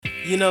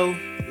You know,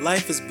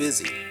 life is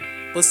busy,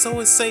 but so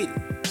is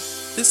Satan.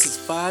 This is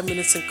 5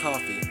 Minutes in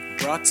Coffee,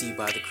 brought to you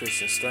by the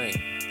Christian Strength.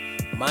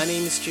 My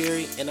name is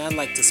Jerry, and I'd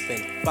like to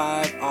spend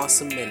 5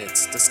 awesome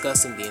minutes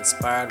discussing the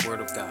inspired Word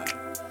of God.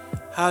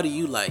 How do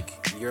you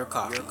like your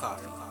coffee?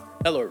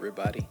 Hello,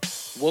 everybody.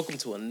 Welcome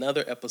to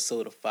another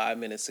episode of 5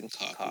 Minutes in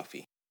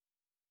Coffee.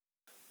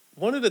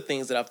 One of the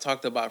things that I've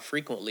talked about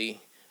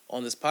frequently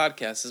on this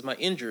podcast is my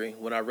injury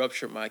when I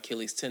ruptured my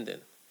Achilles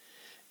tendon.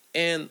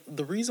 And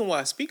the reason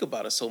why I speak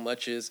about it so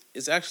much is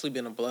it's actually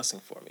been a blessing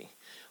for me.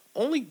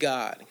 Only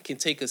God can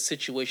take a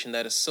situation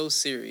that is so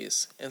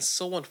serious and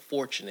so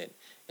unfortunate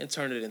and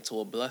turn it into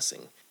a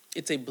blessing.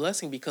 It's a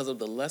blessing because of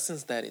the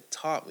lessons that it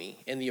taught me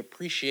and the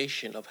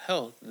appreciation of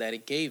health that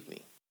it gave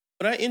me.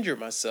 When I injured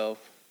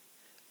myself,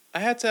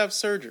 I had to have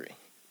surgery.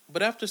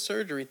 But after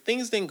surgery,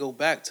 things didn't go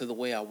back to the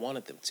way I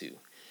wanted them to.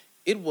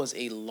 It was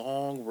a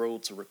long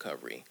road to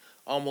recovery,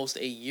 almost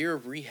a year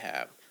of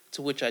rehab,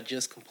 to which I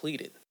just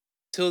completed.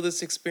 Till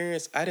this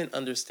experience, I didn't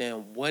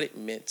understand what it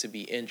meant to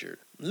be injured.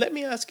 Let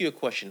me ask you a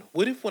question.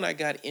 What if when I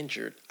got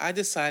injured, I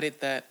decided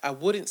that I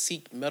wouldn't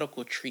seek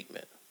medical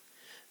treatment,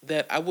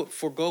 that I would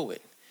forego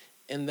it,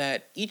 and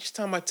that each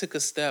time I took a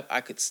step,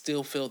 I could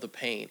still feel the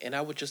pain, and I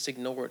would just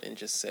ignore it and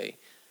just say,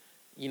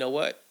 you know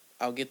what?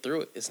 I'll get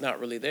through it. It's not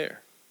really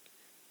there.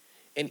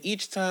 And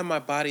each time my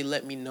body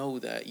let me know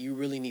that you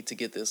really need to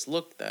get this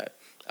looked at,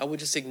 I would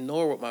just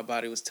ignore what my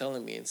body was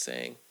telling me and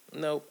saying,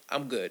 no,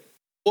 I'm good.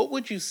 What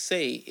would you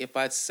say if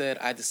I'd said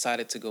I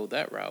decided to go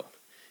that route?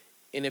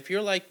 And if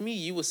you're like me,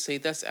 you would say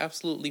that's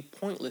absolutely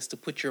pointless to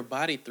put your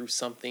body through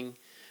something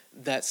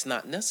that's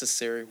not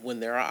necessary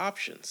when there are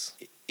options.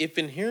 If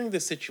in hearing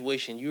this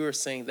situation, you are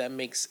saying that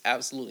makes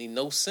absolutely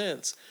no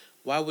sense,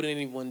 why would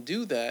anyone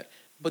do that?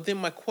 But then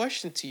my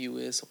question to you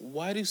is,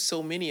 why do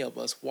so many of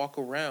us walk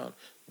around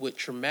with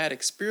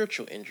traumatic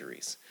spiritual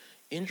injuries?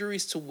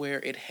 Injuries to where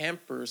it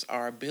hampers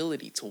our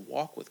ability to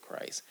walk with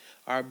Christ,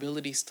 our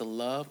abilities to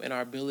love, and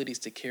our abilities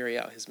to carry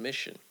out his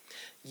mission.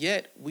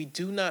 Yet, we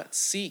do not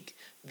seek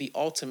the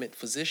ultimate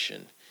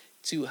physician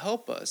to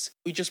help us.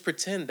 We just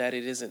pretend that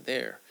it isn't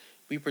there.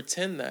 We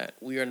pretend that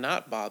we are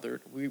not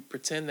bothered. We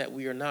pretend that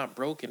we are not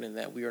broken and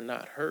that we are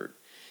not hurt.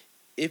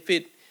 If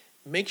it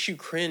makes you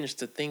cringe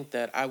to think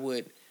that I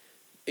would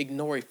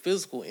ignore a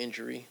physical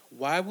injury,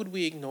 why would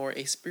we ignore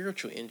a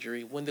spiritual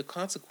injury when the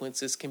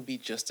consequences can be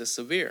just as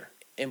severe?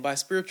 And by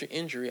spiritual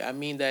injury, I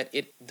mean that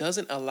it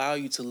doesn't allow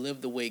you to live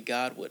the way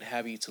God would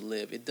have you to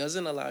live. It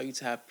doesn't allow you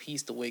to have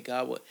peace the way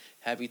God would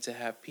have you to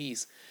have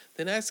peace.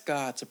 Then ask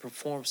God to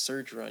perform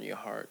surgery on your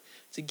heart,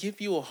 to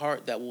give you a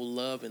heart that will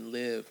love and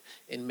live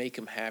and make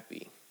him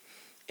happy.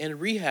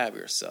 And rehab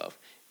yourself.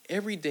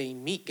 Every day,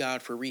 meet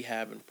God for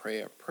rehab and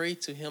prayer. Pray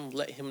to him,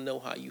 let him know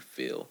how you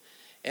feel,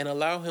 and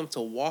allow him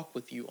to walk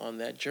with you on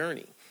that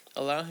journey.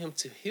 Allow him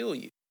to heal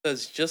you.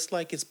 Because just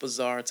like it's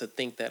bizarre to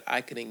think that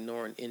I can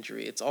ignore an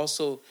injury, it's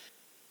also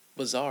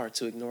bizarre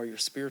to ignore your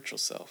spiritual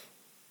self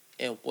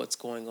and what's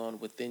going on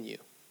within you.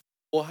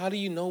 Well, how do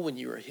you know when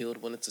you are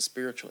healed when it's a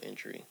spiritual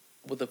injury?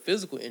 With a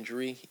physical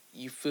injury,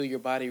 you feel your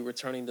body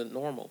returning to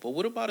normal. But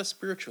what about a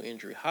spiritual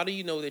injury? How do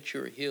you know that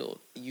you're healed?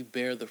 You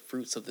bear the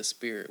fruits of the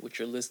Spirit,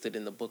 which are listed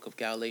in the book of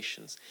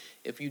Galatians.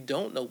 If you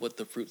don't know what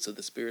the fruits of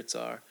the Spirits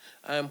are,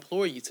 I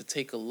implore you to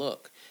take a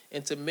look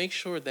and to make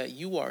sure that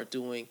you are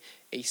doing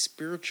a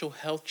spiritual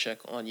health check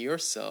on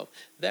yourself.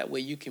 That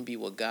way you can be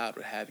what God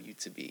would have you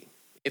to be.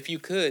 If you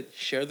could,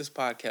 share this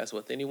podcast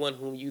with anyone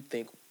whom you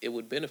think it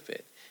would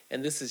benefit.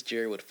 And this is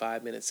Jerry with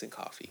 5 Minutes in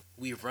Coffee.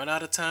 We've run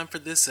out of time for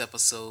this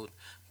episode,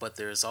 but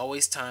there's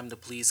always time to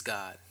please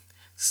God.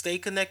 Stay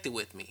connected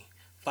with me.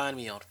 Find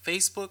me on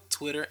Facebook,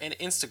 Twitter, and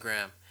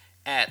Instagram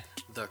at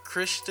The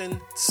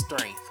Christian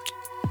Strength.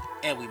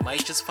 And we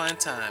might just find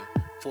time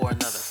for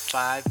another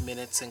 5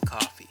 Minutes in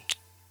Coffee.